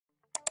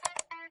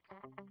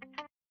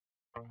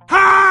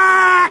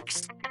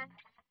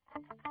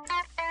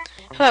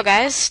Hello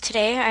guys,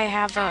 today I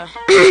have a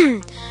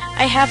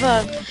I have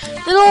a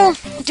little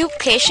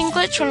duplication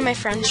glitch one of my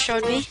friends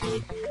showed me.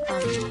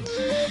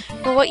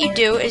 Well, what you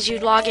do is you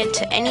log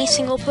into any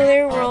single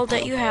player world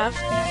that you have.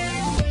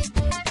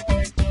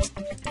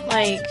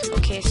 Like,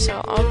 okay,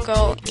 so I'll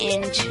go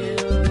into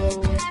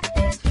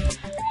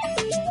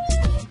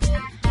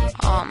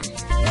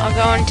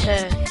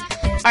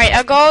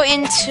I'll go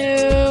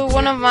into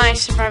one of my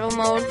survival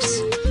modes.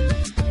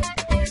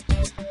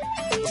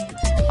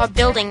 A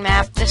building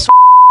map, this one.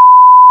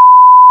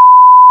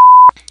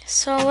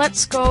 So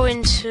let's go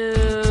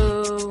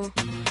into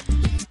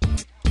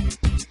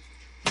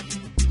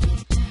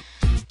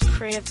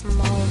creative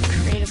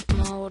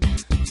mode.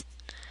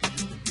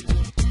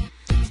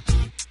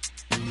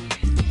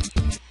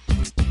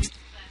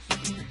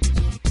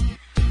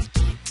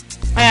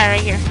 Oh yeah,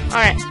 right here.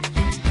 Alright.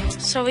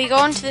 So we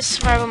go into this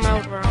survival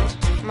mode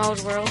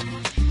world.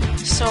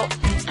 So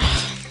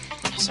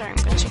sorry, I'm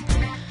glitching.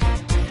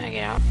 I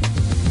get out.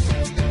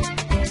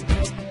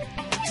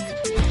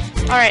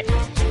 Alright,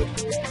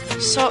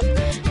 so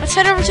let's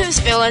head over to this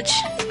village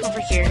over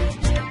here.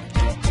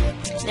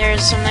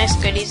 There's some nice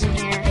goodies in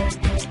here.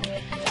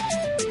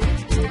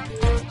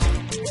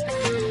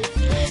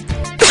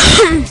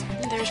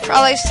 There's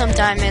probably some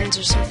diamonds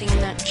or something in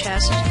that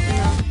chest in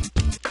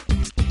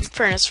the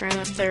furnace room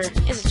if there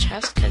is a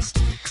chest, because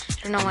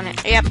I don't know when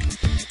it. Yep.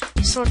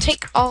 So we'll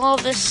take all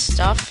this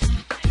stuff.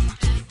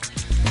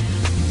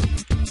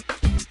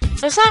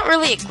 It's not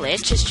really a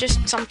glitch, it's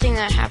just something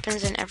that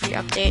happens in every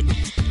update.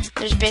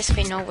 There's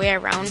basically no way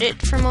around it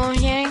for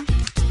Mojang,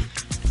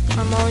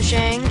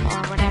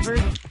 or whatever.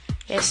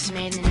 This is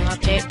made in the new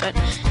update, but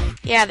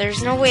yeah,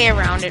 there's no way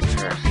around it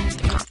for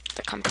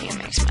the company that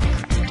makes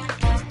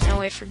Minecraft. No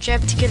way for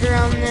Jeb to get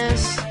around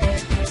this.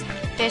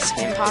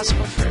 Basically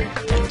impossible for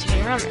them to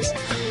get around this.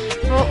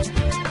 Well,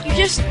 you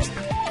just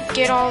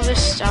get all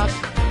this stuff,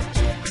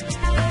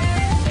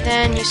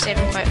 then you save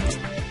and quit.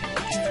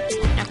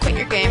 Now quit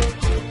your game.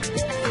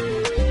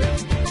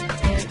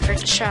 Wait for it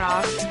to shut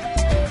off.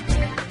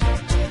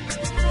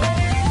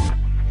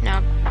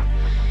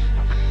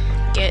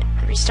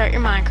 Restart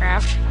your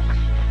Minecraft.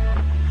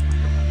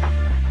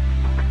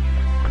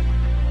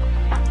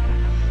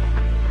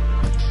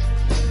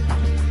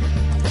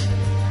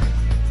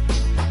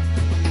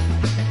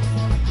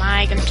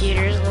 My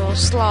computer's a little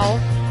slow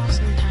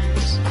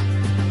sometimes.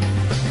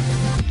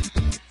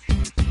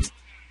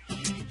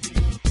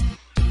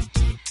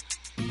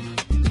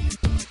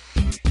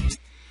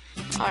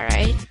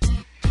 Alright,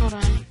 hold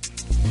on.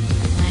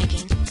 I'm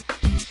lagging.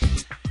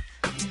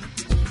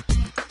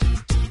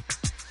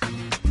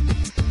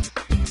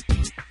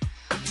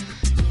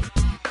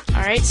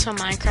 Alright, so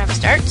Minecraft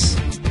starts.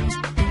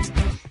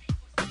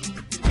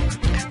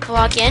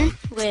 Log in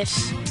with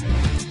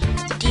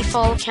the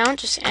default account.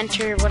 Just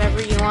enter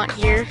whatever you want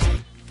here.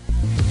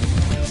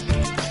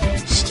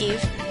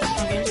 Steve.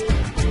 Log in.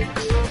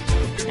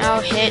 Now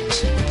hit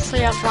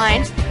play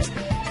offline.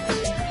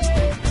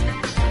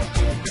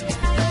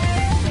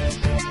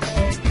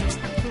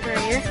 Over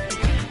here.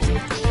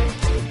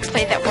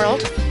 Play that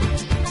world.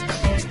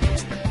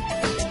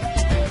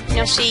 And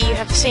you'll see you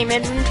have the same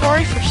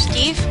inventory for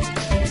Steve.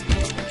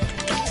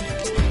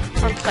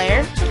 Or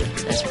player.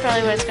 That's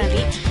probably what it's going to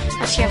be.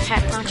 Unless you have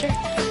hack launcher.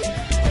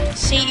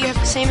 See, you have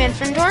the same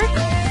inventory.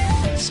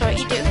 So what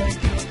you do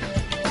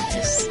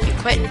is you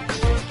quit.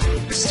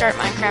 Start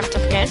Minecraft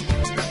up again.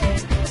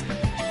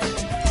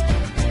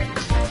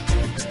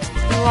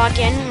 You log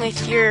in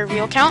with your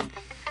real account.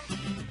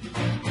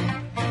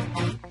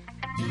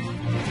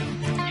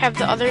 Have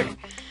the other.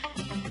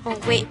 Oh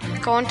wait,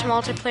 go into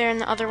multiplayer in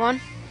the other one.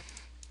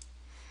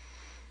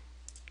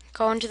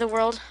 Go into the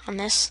world on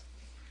this.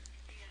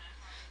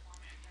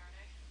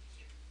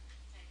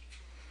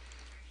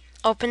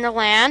 Open the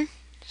LAN,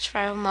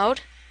 survival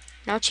mode,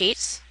 no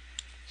cheats.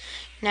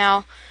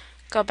 Now,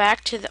 go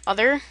back to the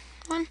other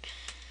one.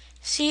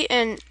 See,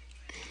 in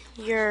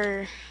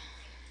your...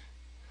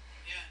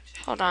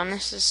 Hold on,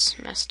 this is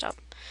messed up.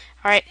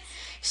 Alright,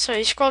 so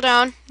you scroll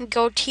down,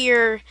 go to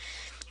your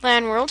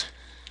LAN world.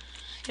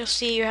 You'll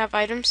see you have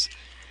items.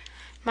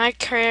 My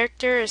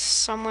character is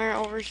somewhere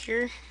over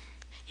here.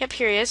 Yep,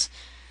 here he is.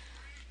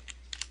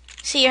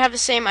 See, you have the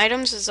same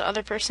items as the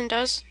other person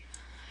does.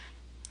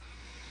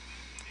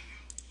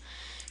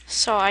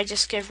 So I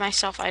just give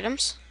myself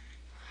items.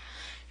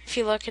 If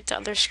you look at the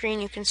other screen,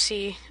 you can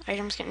see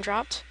items getting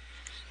dropped.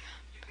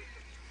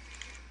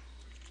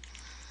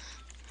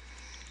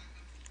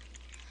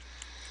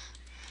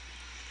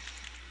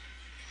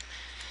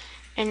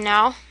 And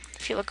now,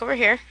 if you look over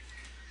here,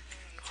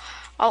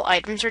 all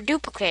items are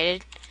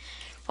duplicated.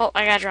 Oh,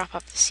 I gotta drop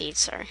up the seed,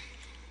 sorry.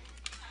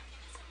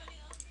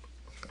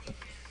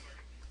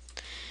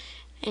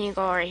 And you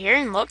go over here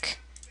and look.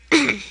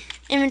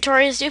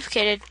 Inventory is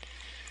duplicated.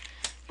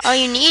 All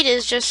you need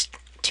is just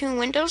 2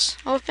 windows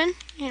open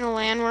in a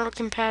LAN world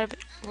compatible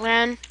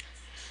LAN.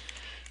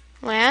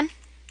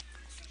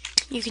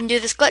 You can do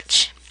this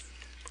glitch.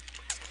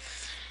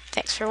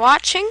 Thanks for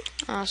watching.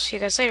 I'll see you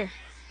guys later.